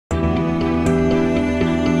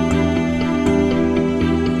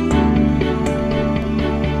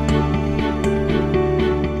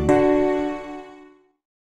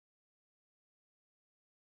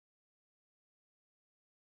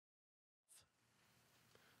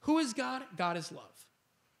Who is God? God is love.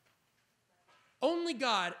 Only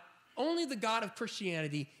the God of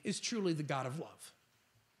Christianity is truly the God of love.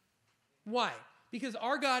 Why? Because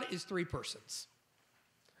our God is three persons.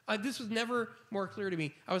 This was never more clear to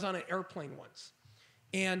me. I was on an airplane once,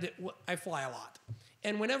 and I fly a lot.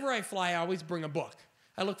 And whenever I fly, I always bring a book.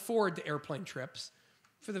 I look forward to airplane trips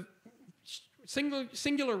for the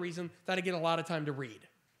singular reason that I get a lot of time to read.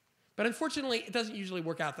 But unfortunately, it doesn't usually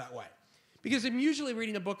work out that way. Because I'm usually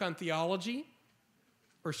reading a book on theology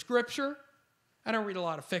or scripture. I don't read a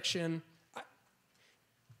lot of fiction.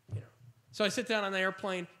 So I sit down on the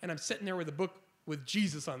airplane, and I'm sitting there with a book with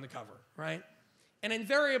Jesus on the cover, right? And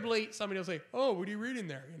invariably, somebody will say, oh, what are you reading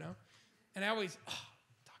there, And I always,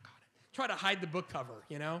 doggone it, try to hide the book cover,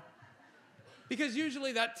 Because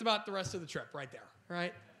usually that's about the rest of the trip right there,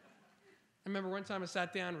 right? I remember one time I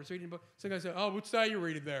sat down, was reading a book. Some guy said, oh, what's that you're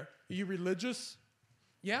reading there? Are you religious?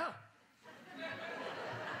 Yeah.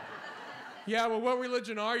 Yeah, well, what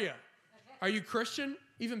religion are you? Are you Christian?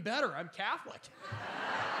 Even better, I'm Catholic.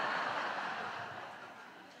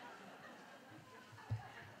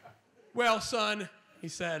 Well, son, he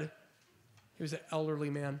said, he was an elderly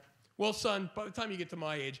man. Well, son, by the time you get to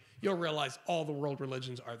my age, you'll realize all the world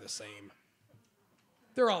religions are the same.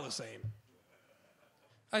 They're all the same.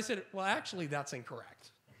 I said, well, actually, that's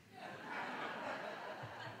incorrect.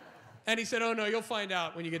 And he said, oh, no, you'll find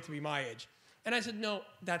out when you get to be my age. And I said, no,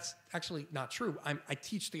 that's actually not true. I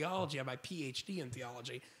teach theology. I have my PhD in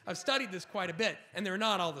theology. I've studied this quite a bit, and they're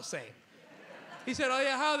not all the same. He said, oh,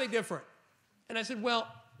 yeah, how are they different? And I said, well,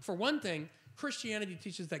 for one thing, Christianity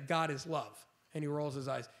teaches that God is love. And he rolls his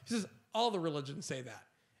eyes. He says, all the religions say that.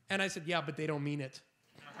 And I said, yeah, but they don't mean it.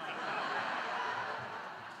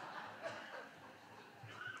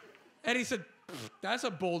 And he said, that's a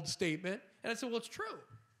bold statement. And I said, well, it's true.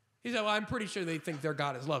 He said, well, I'm pretty sure they think their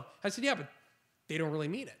God is love. I said, yeah, but they don't really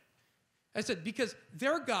mean it. I said, because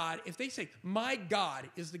their God, if they say, my God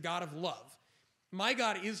is the God of love, my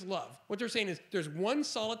God is love, what they're saying is there's one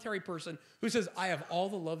solitary person who says, I have all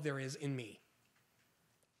the love there is in me.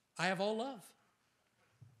 I have all love.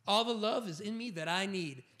 All the love is in me that I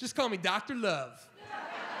need. Just call me Dr. Love.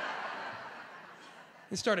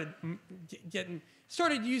 And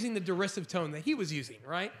started using the derisive tone that he was using,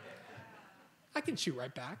 right? I can shoot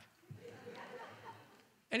right back.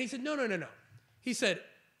 And he said, no. He said,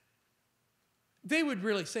 they would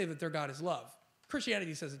really say that their God is love.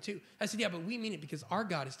 Christianity says it too. I said, yeah, but we mean it because our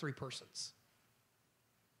God is three persons.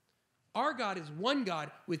 Our God is one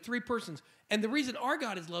God with three persons. And the reason our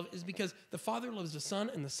God is love is because the Father loves the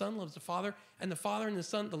Son, and the Son loves the Father, and the Father and the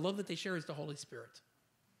Son, the love that they share is the Holy Spirit.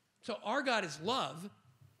 So our God is love,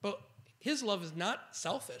 but his love is not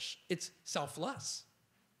selfish. It's selfless.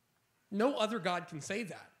 No other God can say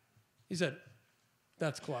that. He said,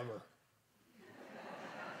 that's clever.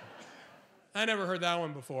 I never heard that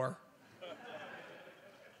one before.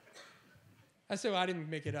 I said, well, I didn't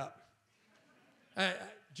make it up.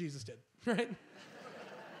 Jesus did, right?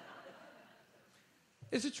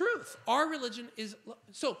 It's the truth. Our religion is...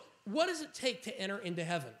 So what does it take to enter into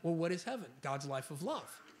heaven? Well, what is heaven? God's life of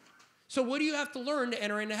love. So what do you have to learn to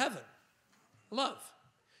enter into heaven? Love.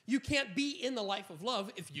 You can't be in the life of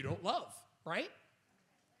love if you don't love, right?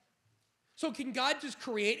 So can God just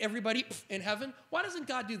create everybody in heaven? Why doesn't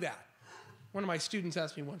God do that? One of my students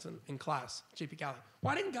asked me once in class, JP Catholic,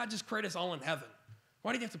 why didn't God just create us all in heaven?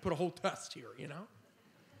 Why did you have to put a whole test here,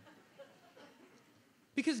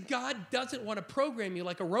 Because God doesn't want to program you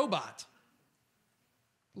like a robot.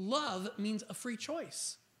 Love means a free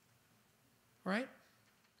choice, right?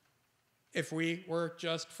 If we were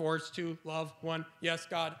just forced to love one, yes,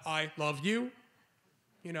 God, I love you,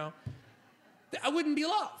 that wouldn't be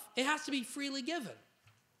love. It has to be freely given,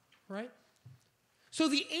 right? So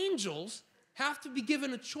the angels have to be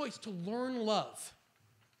given a choice to learn love.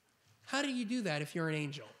 How do you do that if you're an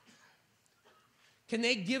angel? Can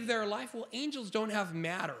they give their life? Well, angels don't have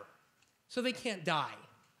matter, so they can't die,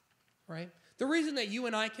 right? The reason that you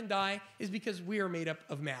and I can die is because we are made up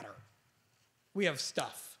of matter. We have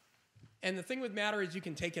stuff. And the thing with matter is you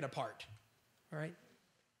can take it apart, all right?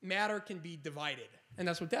 Matter can be divided, and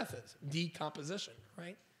that's what death is, decomposition,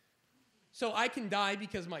 right? So I can die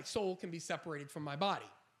because my soul can be separated from my body,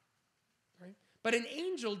 right? But an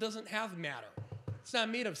angel doesn't have matter. It's not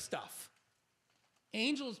made of stuff. An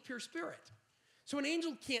angel is pure spirit. So an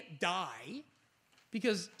angel can't die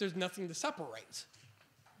because there's nothing to separate,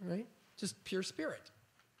 right? Just pure spirit.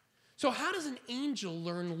 So how does an angel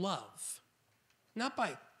learn love? Not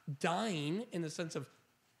by dying in the sense of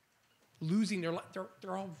losing their life.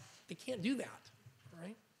 They can't do that,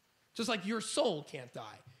 right? Just like your soul can't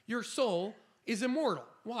die. Your soul is immortal.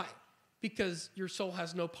 Why? because your soul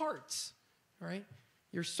has no parts, right?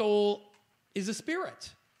 Your soul is a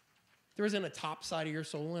spirit. There isn't a top side of your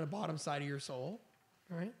soul and a bottom side of your soul,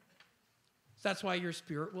 right? So that's why your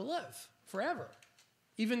spirit will live forever.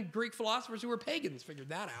 Even Greek philosophers who were pagans figured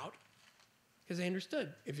that out because they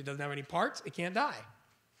understood if it doesn't have any parts, it can't die,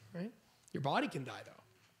 right? Your body can die,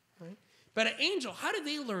 though, right? But an angel, how did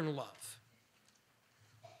they learn love?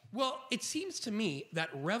 Well, it seems to me that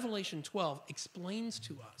Revelation 12 explains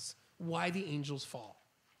to us why the angels fall.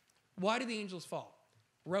 Why do the angels fall?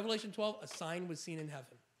 Revelation 12, a sign was seen in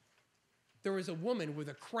heaven. There was a woman with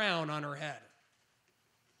a crown on her head.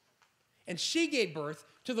 And she gave birth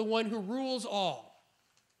to the one who rules all.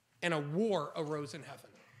 And a war arose in heaven.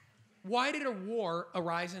 Why did a war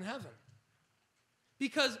arise in heaven?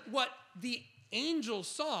 Because what the angels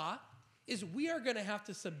saw is we are going to have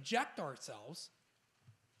to subject ourselves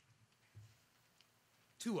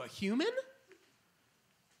to a human?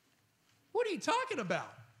 What are you talking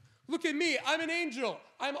about? Look at me. I'm an angel.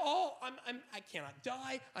 I cannot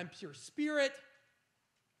die. I'm pure spirit.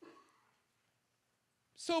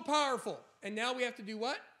 So powerful. And now we have to do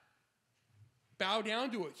what? Bow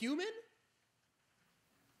down to a human?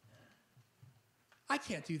 I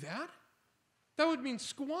can't do that. That would mean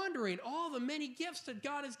squandering all the many gifts that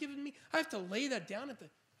God has given me. I have to lay that down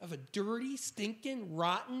of a dirty, stinking,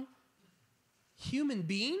 rotten human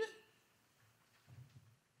being?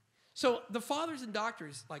 So the fathers and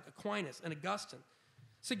doctors like Aquinas and Augustine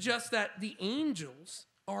suggest that the angels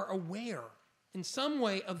are aware in some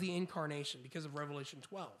way of the incarnation because of Revelation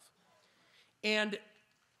 12. And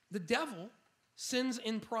the devil sins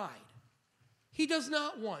in pride. He does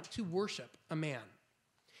not want to worship a man.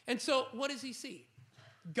 And so what does he see?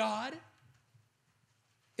 God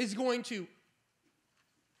is going to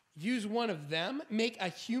use one of them, make a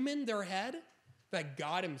human their head, that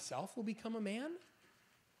God himself will become a man?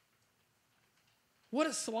 What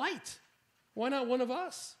a slight. Why not one of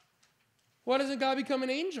us? Why doesn't God become an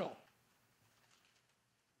angel?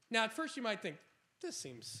 Now, at first you might think, this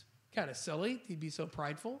seems kind of silly. He'd be so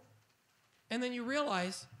prideful. And then you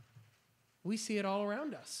realize we see it all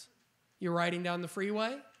around us. You're riding down the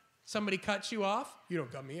freeway. Somebody cuts you off. You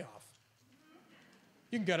don't cut me off.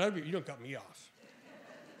 You can cut other, you don't cut me off.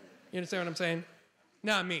 You understand what I'm saying?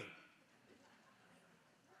 Not me.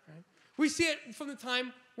 Right? We see it from the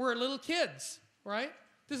time we're little kids, right?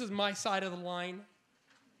 This is my side of the line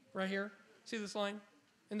right here. See this line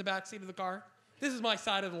in the back seat of the car? This is my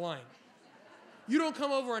side of the line. You don't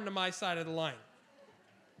come over into my side of the line.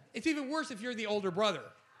 It's even worse if you're the older brother.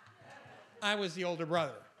 I was the older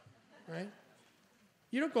brother, right?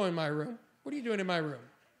 You don't go in my room. What are you doing in my room?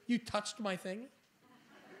 You touched my thing?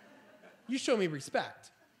 You show me respect.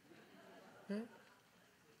 Right?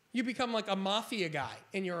 You become like a mafia guy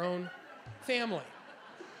in your own family.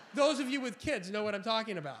 Those of you with kids know what I'm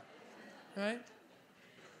talking about, right?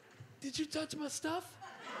 Did you touch my stuff?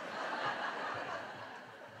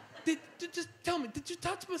 Just tell me, did you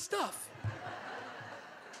touch my stuff?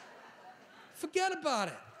 Forget about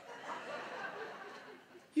it.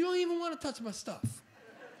 You don't even want to touch my stuff,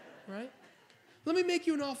 right? Let me make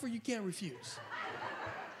you an offer you can't refuse.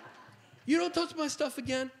 You don't touch my stuff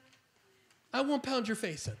again, I won't pound your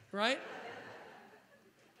face in, right?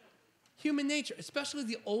 Human nature, especially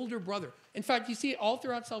the older brother. In fact, you see it all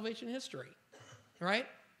throughout salvation history, right?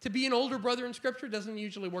 To be an older brother in Scripture doesn't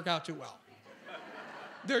usually work out too well.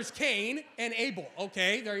 There's Cain and Abel.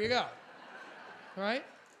 Okay, there you go. All right?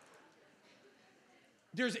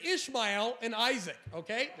 There's Ishmael and Isaac.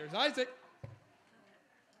 Okay, there's Isaac.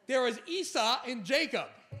 There was Esau and Jacob.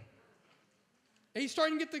 And he's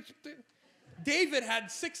starting to get David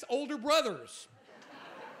had 6 older brothers.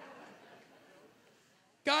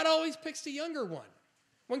 God always picks the younger one.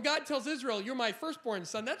 When God tells Israel, you're my firstborn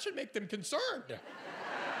son, that should make them concerned.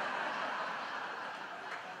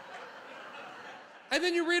 And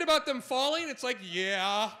then you read about them falling, it's like,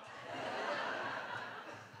 yeah.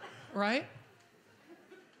 Right?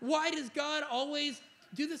 Why does God always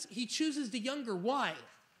do this? He chooses the younger. Why?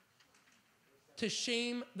 To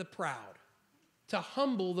shame the proud, to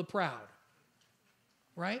humble the proud.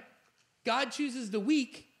 Right? God chooses the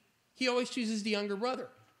weak. He always chooses the younger brother.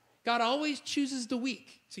 God always chooses the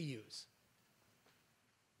weak to use.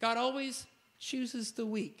 God always chooses the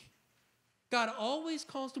weak. God always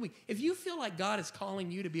calls the weak. If you feel like God is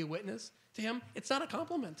calling you to be a witness to him, it's not a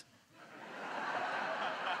compliment.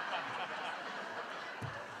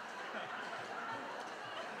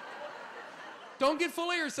 Don't get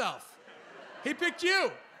full of yourself. He picked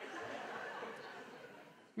you.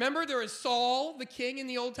 Remember, there was Saul, the king in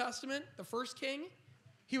the Old Testament, the first king.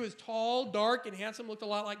 He was tall, dark, and handsome, looked a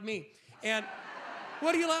lot like me. And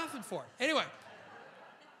What are you laughing for? Anyway,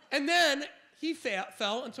 and then he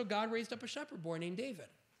fell until God raised up a shepherd boy named David.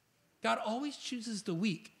 God always chooses the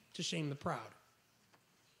weak to shame the proud.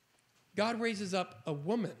 God raises up a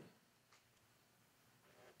woman,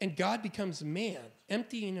 and God becomes man,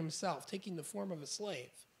 emptying himself, taking the form of a slave.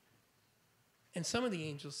 And some of the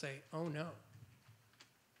angels say, oh no,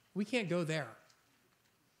 we can't go there.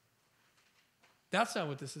 That's not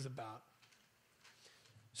what this is about.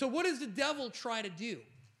 So what does the devil try to do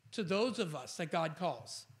to those of us that God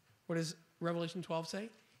calls? What does Revelation 12 say?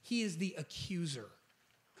 He is the accuser.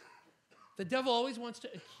 The devil always wants to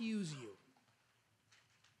accuse you.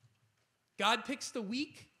 God picks the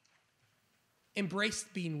weak. Embrace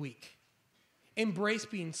being weak. Embrace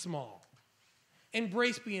being small.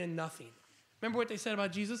 Embrace being nothing. Remember what they said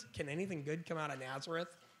about Jesus? Can anything good come out of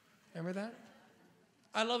Nazareth? Remember that?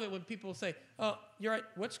 I love it when people say, oh, you're at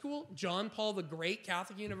what school? John Paul the Great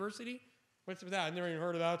Catholic University? What's with that? I've never even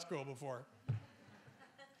heard of that school before.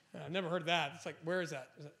 I've never heard of that. It's like, where is that?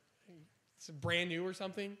 It's brand new or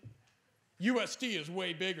something? USD is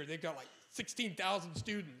way bigger. They've got like 16,000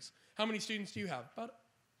 students. How many students do you have? About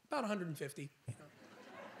 150. You know. What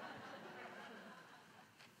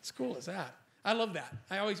school is that? I love that.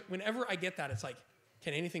 Whenever I get that, it's like,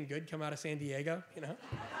 can anything good come out of San Diego? You know?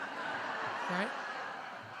 Right?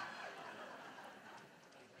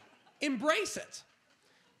 Embrace it.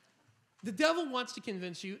 The devil wants to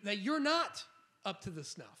convince you that you're not up to the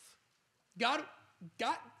snuff. God,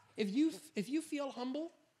 if you feel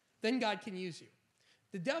humble, then God can use you.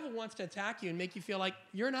 The devil wants to attack you and make you feel like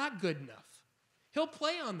you're not good enough. He'll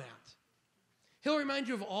play on that. He'll remind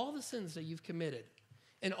you of all the sins that you've committed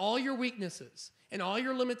and all your weaknesses and all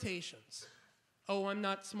your limitations. Oh, I'm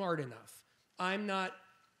not smart enough. I'm not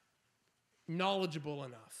knowledgeable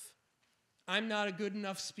enough. I'm not a good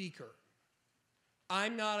enough speaker.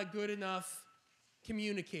 I'm not a good enough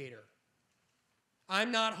communicator.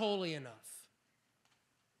 I'm not holy enough.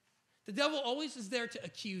 The devil always is there to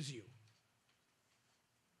accuse you,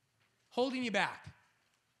 holding you back.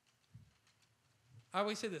 I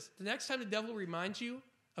always say this. The next time the devil reminds you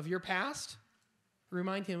of your past,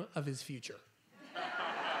 remind him of his future.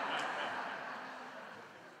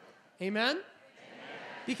 Amen? Amen?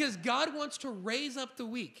 Because God wants to raise up the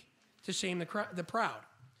weak to shame the proud.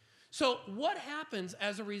 So what happens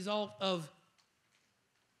as a result of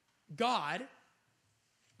God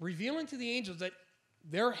revealing to the angels that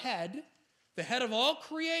their head, the head of all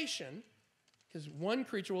creation, because one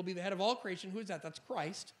creature will be the head of all creation. Who is that? That's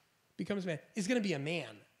Christ. Becomes man. Is going to be a man.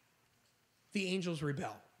 The angels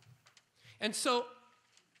rebel. And so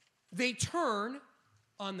they turn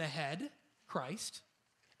on the head, Christ,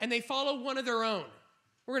 and they follow one of their own.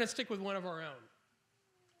 We're going to stick with one of our own.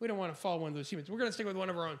 We don't want to follow one of those humans. We're going to stick with one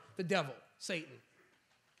of our own, the devil, Satan.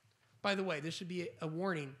 By the way, this should be a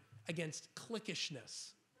warning against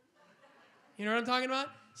cliquishness. You know what I'm talking about?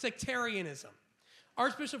 Sectarianism.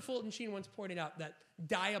 Archbishop Fulton Sheen once pointed out that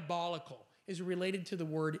diabolical is related to the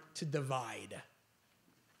word to divide.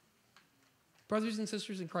 Brothers and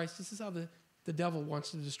sisters in Christ, this is how the devil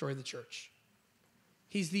wants to destroy the church.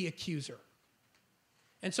 He's the accuser.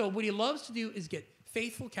 And so what he loves to do is get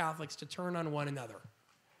faithful Catholics to turn on one another.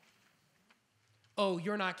 Oh,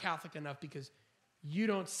 you're not Catholic enough because you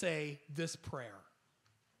don't say this prayer.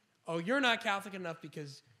 Oh, you're not Catholic enough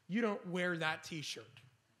because you don't wear that t-shirt.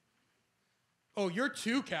 Oh, you're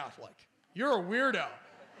too Catholic. You're a weirdo.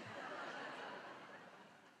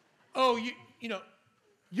 Oh, you know,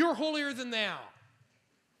 you're holier than thou.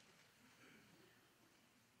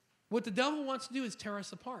 What the devil wants to do is tear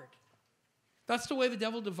us apart. That's the way the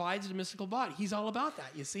devil divides the mystical body. He's all about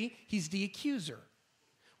that, you see? He's the accuser.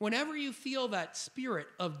 Whenever you feel that spirit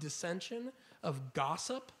of dissension, of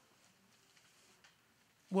gossip,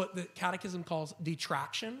 what the Catechism calls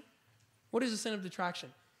detraction. What is the sin of detraction?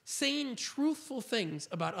 Saying truthful things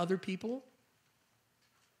about other people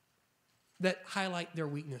that highlight their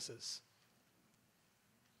weaknesses.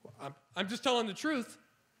 Well, I'm just telling the truth.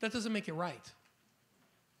 That doesn't make it right.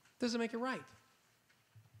 Doesn't make it right.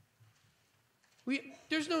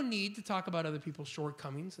 There's no need to talk about other people's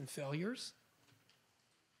shortcomings and failures.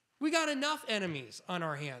 We got enough enemies on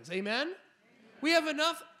our hands. Amen? Amen. We have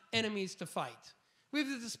enough enemies to fight. We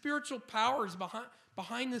have the spiritual powers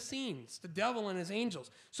behind the scenes, the devil and his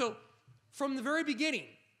angels. So from the very beginning,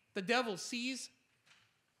 the devil sees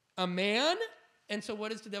a man, and so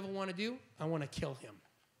what does the devil want to do? I want to kill him.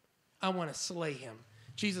 I want to slay him.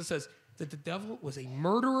 Jesus says that the devil was a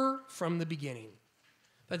murderer from the beginning,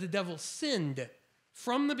 that the devil sinned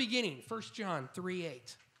from the beginning, 1 John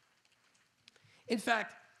 3:8. In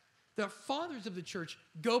fact, the fathers of the church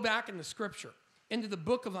go back in the scripture into the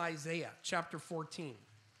book of Isaiah, chapter 14.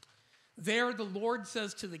 There, the Lord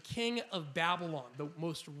says to the king of Babylon, the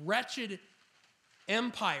most wretched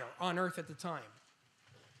empire on earth at the time.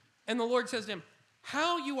 And the Lord says to him,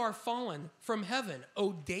 how you are fallen from heaven,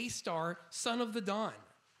 O day star, son of the dawn.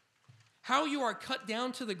 How you are cut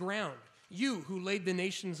down to the ground, you who laid the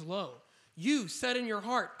nations low. You said in your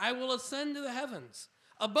heart, I will ascend to the heavens.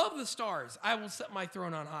 Above the stars, I will set my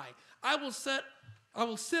throne on high. I will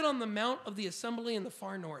sit on the mount of the assembly in the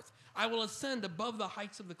far north. I will ascend above the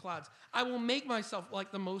heights of the clouds. I will make myself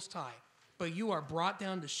like the Most High. But you are brought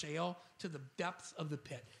down to Sheol, to the depths of the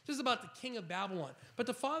pit. This is about the king of Babylon. But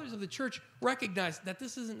the fathers of the church recognize that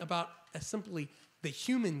this isn't about simply the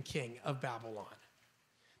human king of Babylon.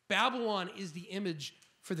 Babylon is the image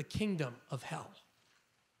for the kingdom of hell.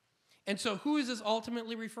 And so who is this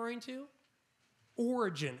ultimately referring to?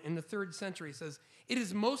 Origen in the 3rd century says, it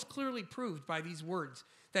is most clearly proved by these words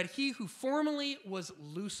that he who formerly was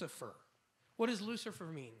Lucifer. What does Lucifer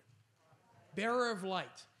mean? Bearer of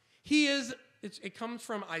light. It comes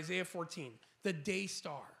from Isaiah 14, the day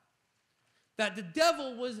star. That the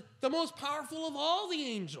devil was the most powerful of all the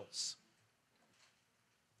angels.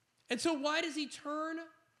 And so why does he turn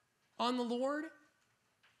on the Lord?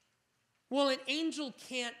 Well, an angel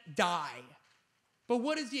can't die. But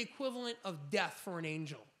what is the equivalent of death for an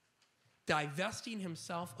angel? Divesting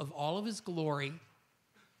himself of all of his glory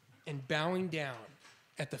and bowing down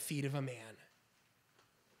at the feet of a man.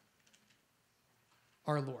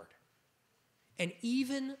 Our Lord. And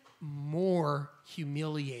even more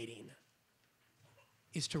humiliating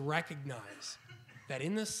is to recognize that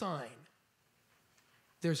in the sign,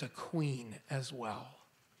 there's a queen as well.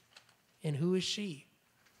 And who is she?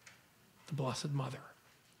 The Blessed Mother.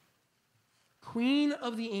 Queen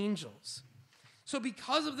of the angels. So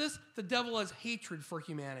because of this, the devil has hatred for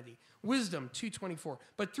humanity. Wisdom 2:24.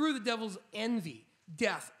 But through the devil's envy,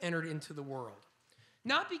 death entered into the world.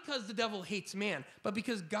 Not because the devil hates man, but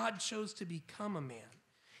because God chose to become a man.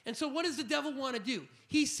 And so what does the devil want to do?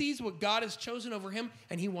 He sees what God has chosen over him,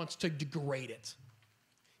 and he wants to degrade it.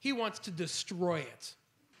 He wants to destroy it.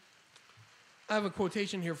 I have a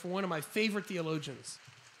quotation here for one of my favorite theologians,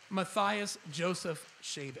 Matthias Joseph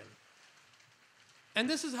Shaben. And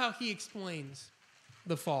this is how he explains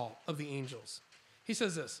the fall of the angels. He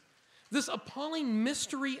says this appalling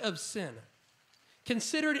mystery of sin,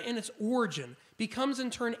 considered in its origin, becomes in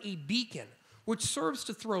turn a beacon which serves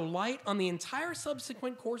to throw light on the entire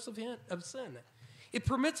subsequent course of sin. It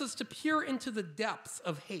permits us to peer into the depths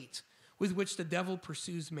of hate with which the devil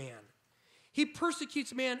pursues man. He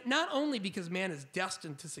persecutes man not only because man is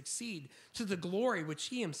destined to succeed to the glory which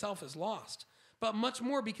he himself has lost, but much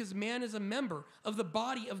more because man is a member of the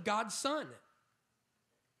body of God's Son.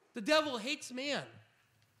 The devil hates man.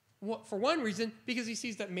 For one reason, because he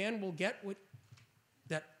sees that man will get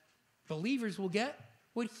that believers will get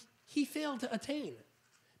what he failed to attain.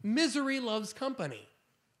 Misery loves company.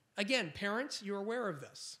 Again, parents, you're aware of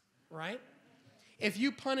this, right? If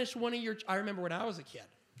you punish one of I remember when I was a kid,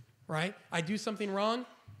 right? I do something wrong,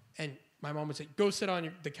 and my mom would say, go sit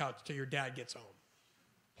on the couch till your dad gets home.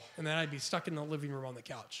 And then I'd be stuck in the living room on the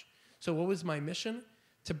couch. So what was my mission?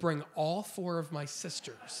 To bring all 4 of my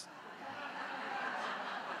sisters.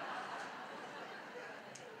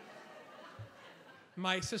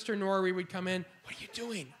 My sister Nora, we would come in, what are you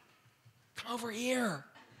doing? Come over here.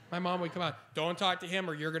 My mom would come out, don't talk to him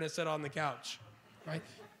or you're going to sit on the couch. Right?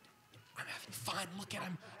 I'm having fun. Look at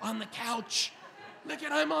him on the couch. Look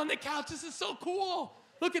at him on the couch. This is so cool.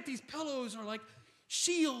 Look at these pillows are like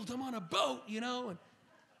shield. I'm on a boat, you know. And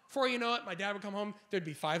before you know it, my dad would come home. There'd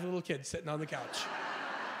be 5 little kids sitting on the couch.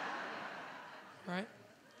 Right?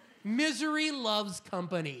 Misery loves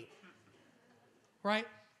company. Right?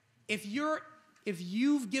 If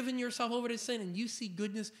you've given yourself over to sin and you see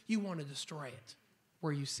goodness, you want to destroy it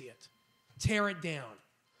where you see it. Tear it down.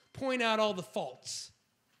 Point out all the faults.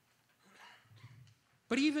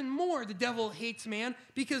 But even more, the devil hates man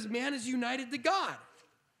because man is united to God.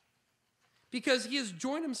 Because he has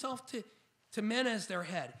joined himself to men as their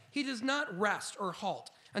head. He does not rest or halt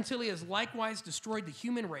until he has likewise destroyed the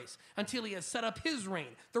human race, until he has set up his reign,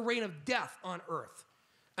 the reign of death on earth,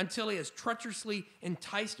 until he has treacherously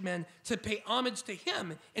enticed men to pay homage to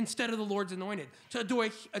him instead of the Lord's anointed, to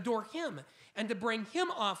adore him, and to bring him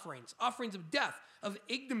offerings of death, of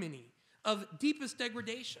ignominy, of deepest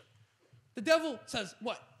degradation. The devil says,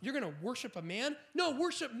 what? You're going to worship a man? No,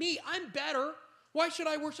 worship me. I'm better. Why should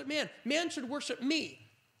I worship man? Man should worship me.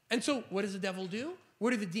 And so what does the devil do?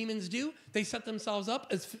 What do the demons do? They set themselves up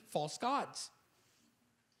as false gods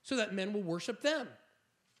so that men will worship them.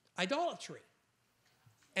 Idolatry.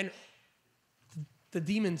 And The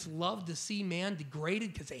demons love to see man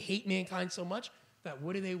degraded because they hate mankind so much that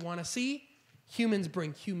what do they want to see? Humans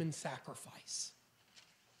bring human sacrifice.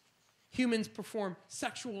 Humans perform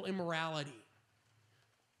sexual immorality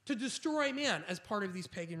to destroy man as part of these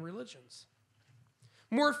pagan religions.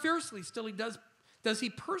 More fiercely still, does he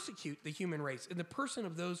persecute the human race in the person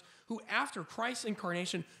of those who, after Christ's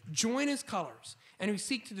incarnation, join his colors and who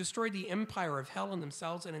seek to destroy the empire of hell in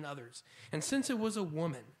themselves and in others. And since it was a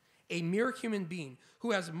woman, a mere human being,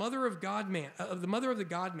 who as mother of the mother of the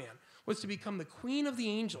God-man, was to become the queen of the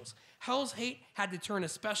angels, hell's hate had to turn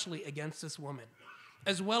especially against this woman,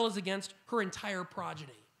 as well as against her entire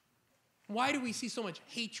progeny. Why do we see so much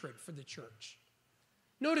hatred for the church?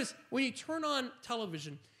 Notice, when you turn on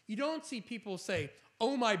television, you don't see people say,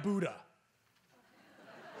 "Oh, my Buddha,"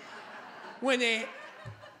 when they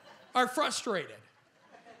are frustrated.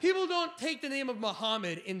 People don't take the name of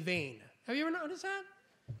Muhammad in vain. Have you ever noticed that?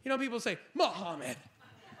 You know, people say, "Muhammad,"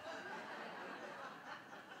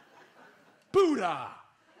 "Buddha."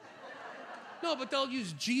 No, but they'll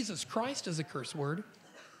use Jesus Christ as a curse word.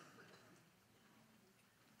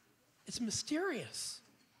 It's mysterious.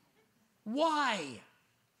 Why?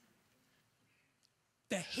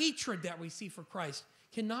 The hatred that we see for Christ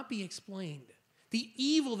cannot be explained. The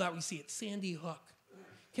evil that we see at Sandy Hook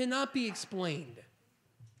cannot be explained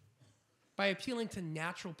by appealing to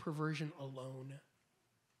natural perversion alone.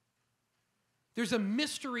 There's a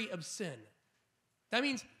mystery of sin. That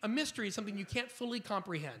means a mystery is something you can't fully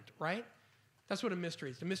comprehend, right? That's what a mystery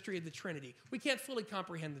is, the mystery of the Trinity. We can't fully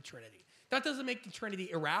comprehend the Trinity. That doesn't make the Trinity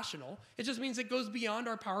irrational. It just means it goes beyond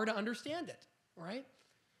our power to understand it, right?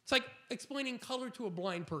 It's like explaining color to a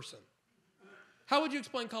blind person. How would you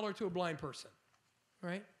explain color to a blind person,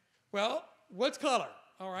 right? Well, what's color?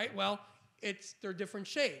 All right, well, they're different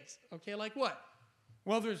shades. Okay, like what?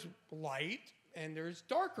 Well, there's light and there's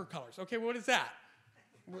darker colors. Okay, what is that?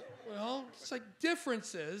 Well, it's like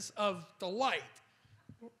differences of the light.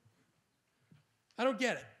 I don't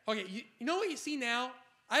get it. Okay, you know what you see now?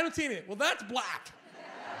 I don't see anything. Well, that's black.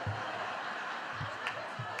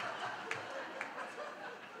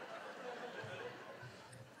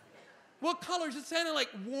 What colors? It's kind of like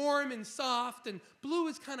warm and soft, and blue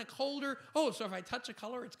is kind of colder. Oh, so if I touch a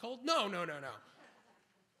color, it's cold? No.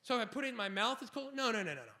 So if I put it in my mouth, it's cold? No.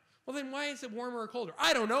 Well, then why is it warmer or colder?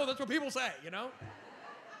 I don't know. That's what people say, you know?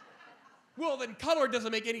 Well, then color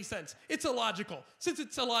doesn't make any sense. It's illogical. Since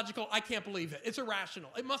it's illogical, I can't believe it. It's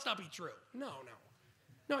irrational. It must not be true. No,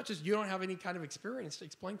 it's just you don't have any kind of experience to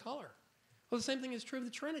explain color. Well, the same thing is true of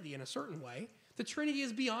the Trinity in a certain way. The Trinity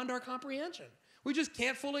is beyond our comprehension. We just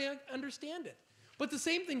can't fully understand it. But the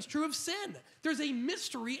same thing's true of sin. There's a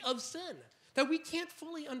mystery of sin that we can't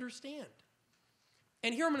fully understand.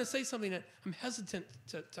 And here I'm going to say something that I'm hesitant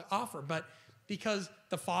to offer, but because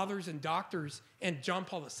the fathers and doctors and John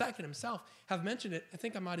Paul II himself have mentioned it, I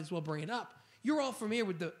think I might as well bring it up. You're all familiar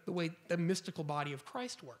with the way the mystical body of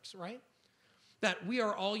Christ works, right? That we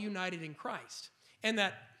are all united in Christ, and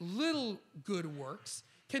that little good works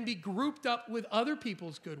can be grouped up with other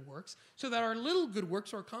people's good works, so that our little good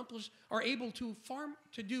works are able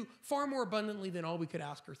to do far more abundantly than all we could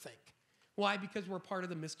ask or think. Why? Because we're part of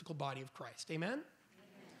the mystical body of Christ. Amen?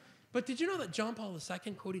 But did you know that John Paul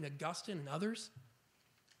II, quoting Augustine and others,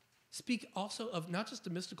 speak also of not just the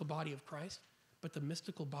mystical body of Christ, but the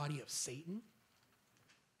mystical body of Satan?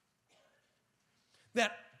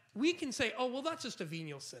 That we can say, oh, well, that's just a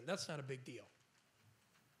venial sin. That's not a big deal.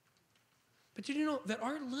 But did you know that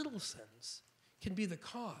our little sins can be the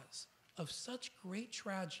cause of such great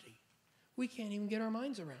tragedy, we can't even get our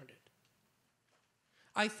minds around it?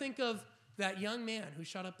 I think of that young man who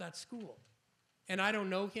shut up that school. And I don't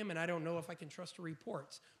know him, and I don't know if I can trust the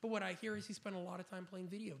reports. But what I hear is he spent a lot of time playing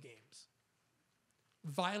video games.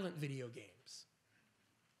 Violent video games.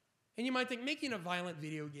 And you might think making a violent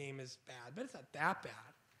video game is bad, but it's not that bad.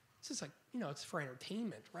 It's just like, it's for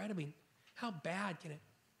entertainment, right? I mean, how bad can it?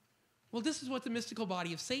 Well, this is what the mystical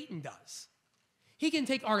body of Satan does. He can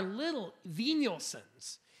take our little venial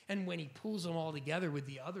sins, and when he pulls them all together with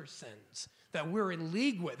the other sins that we're in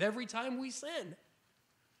league with every time we sin,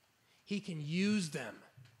 he can use them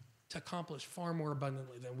to accomplish far more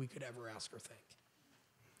abundantly than we could ever ask or think.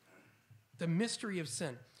 The mystery of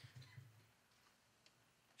sin.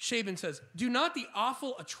 Shaban says, do not the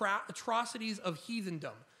awful atrocities of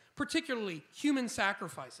heathendom, particularly human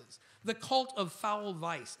sacrifices, the cult of foul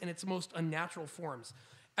vice in its most unnatural forms,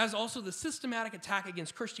 as also the systematic attack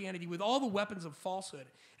against Christianity with all the weapons of falsehood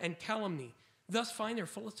and calumny, thus find their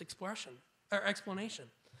fullest explanation.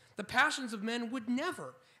 The passions of men would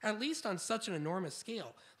never, at least on such an enormous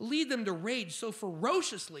scale, lead them to rage so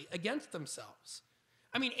ferociously against themselves.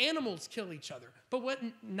 I mean, animals kill each other, but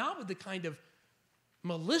not with the kind of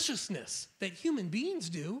maliciousness that human beings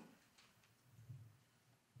do.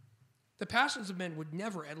 The passions of men would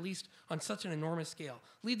never, at least on such an enormous scale,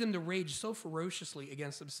 lead them to rage so ferociously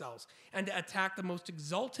against themselves and to attack the most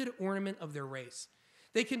exalted ornament of their race.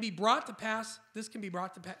 This can be brought to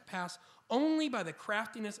pass only by the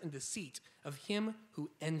craftiness and deceit of him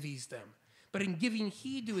who envies them. But in giving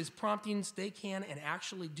heed to his promptings, they can and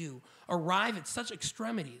actually do arrive at such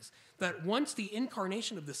extremities that once the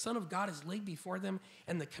incarnation of the Son of God is laid before them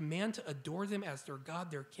and the command to adore them as their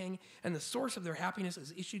God, their King, and the source of their happiness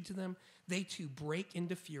is issued to them, they too break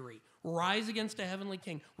into fury, rise against a heavenly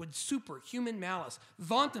King with superhuman malice,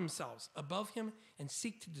 vaunt themselves above him, and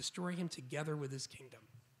seek to destroy him together with his kingdom.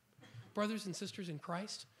 Brothers and sisters in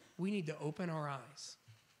Christ, we need to open our eyes.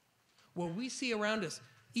 What we see around us,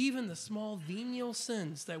 even the small venial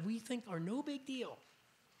sins that we think are no big deal,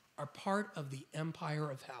 are part of the empire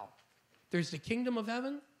of hell. There's the kingdom of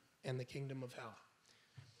heaven and the kingdom of hell.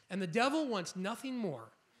 And the devil wants nothing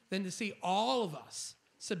more than to see all of us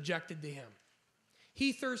subjected to him.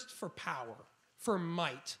 He thirsts for power, for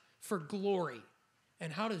might, for glory.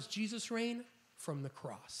 And how does Jesus reign? From the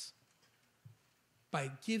cross.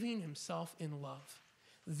 By giving himself in love.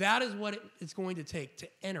 That is what it's going to take to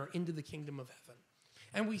enter into the kingdom of heaven.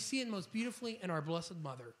 And we see it most beautifully in our Blessed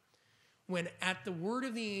Mother, when at the word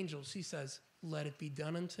of the angels, she says, "Let it be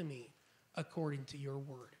done unto me according to your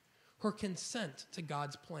word." Her consent to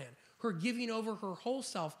God's plan, her giving over her whole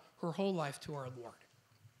self, her whole life to our Lord.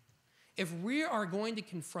 If we are going to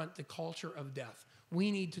confront the culture of death,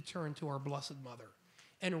 we need to turn to our Blessed Mother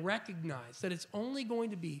and recognize that it's only going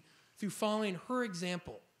to be through following her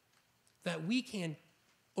example that we can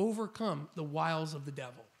overcome the wiles of the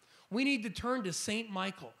devil. We need to turn to Saint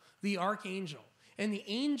Michael, the archangel, and the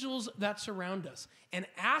angels that surround us and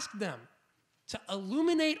ask them to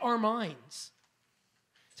illuminate our minds,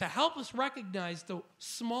 to help us recognize the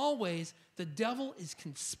small ways the devil is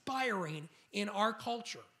conspiring in our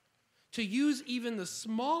culture, to use even the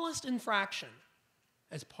smallest infraction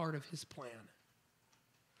as part of his plan.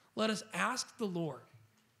 Let us ask the Lord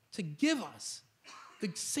to give us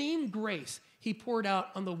the same grace he poured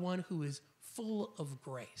out on the one who is full of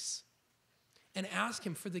grace, and ask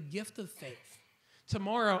him for the gift of faith.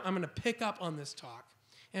 Tomorrow, I'm going to pick up on this talk,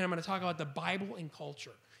 and I'm going to talk about the Bible and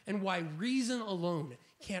culture and why reason alone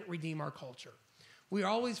can't redeem our culture. We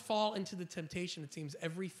always fall into the temptation, it seems,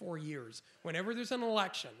 every 4 years, whenever there's an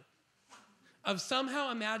election, of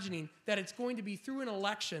somehow imagining that it's going to be through an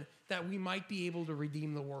election that we might be able to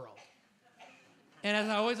redeem the world. And as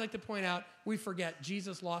I always like to point out, we forget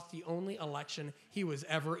Jesus lost the only election he was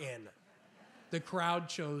ever in. The crowd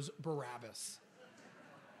chose Barabbas.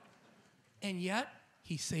 And yet,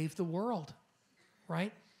 he saved the world,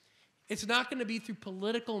 right? It's not going to be through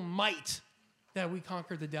political might that we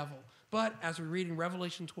conquer the devil, but as we read in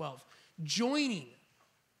Revelation 12, joining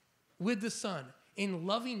with the Son in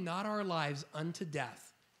loving not our lives unto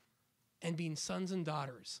death and being sons and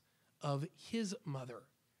daughters of his mother,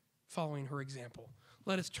 following her example.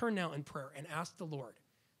 Let us turn now in prayer and ask the Lord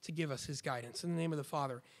to give us his guidance. In the name of the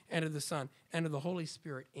Father, and of the Son, and of the Holy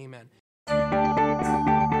Spirit, amen.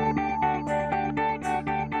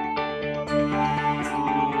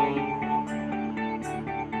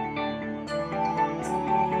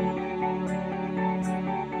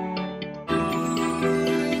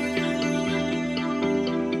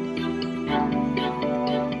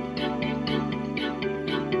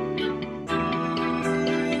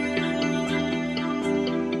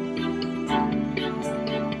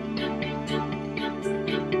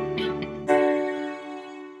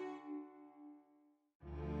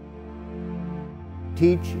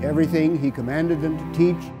 Teach everything he commanded them to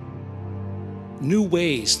teach. New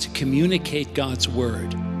ways to communicate God's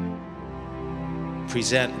word.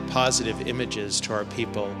 Present positive images to our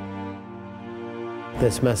people.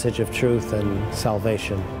 This message of truth and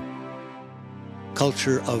salvation.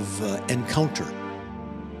 Culture of encounter.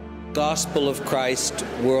 Gospel of Christ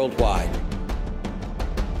worldwide.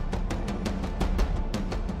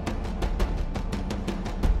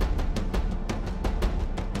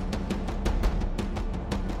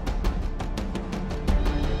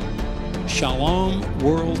 Shalom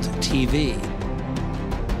World TV.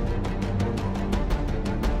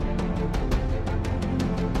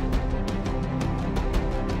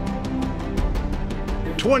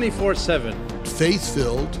 (24/7)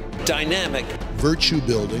 Faith-filled, dynamic,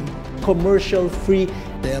 virtue-building, commercial-free,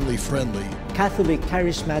 family-friendly, Catholic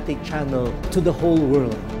charismatic channel to the whole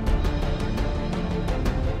world.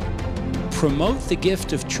 Promote the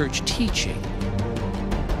gift of church teaching.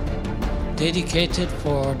 dedicated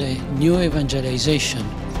for the new evangelization.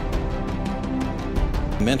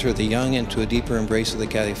 Mentor the young into a deeper embrace of the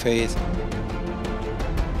Catholic faith.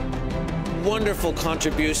 Wonderful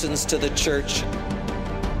contributions to the church.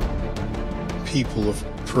 People of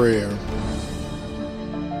prayer.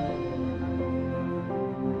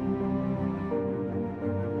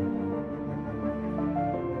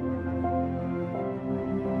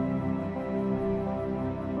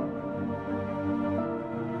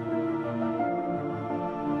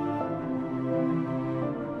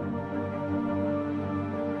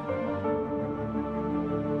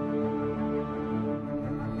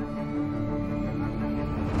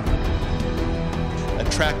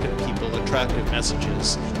 Attractive people, attractive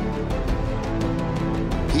messages.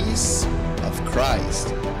 Peace of Christ.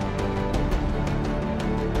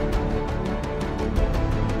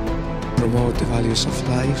 Promote the values of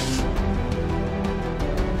life.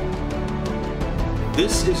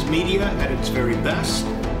 This is media at its very best.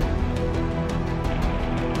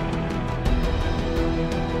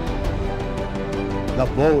 The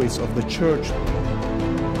voice of the church.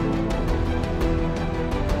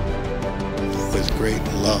 With great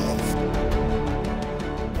love.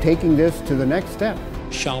 Taking this to the next step.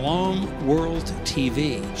 Shalom World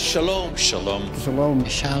TV. Shalom. Shalom. Shalom.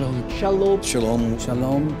 Shalom. Shalom. Shalom.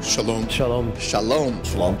 Shalom. Shalom. Shalom. Shalom.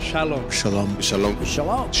 Shalom. Shalom. Shalom. Shalom.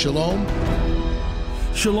 Shalom. Shalom.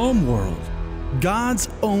 Shalom World, God's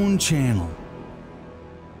own channel.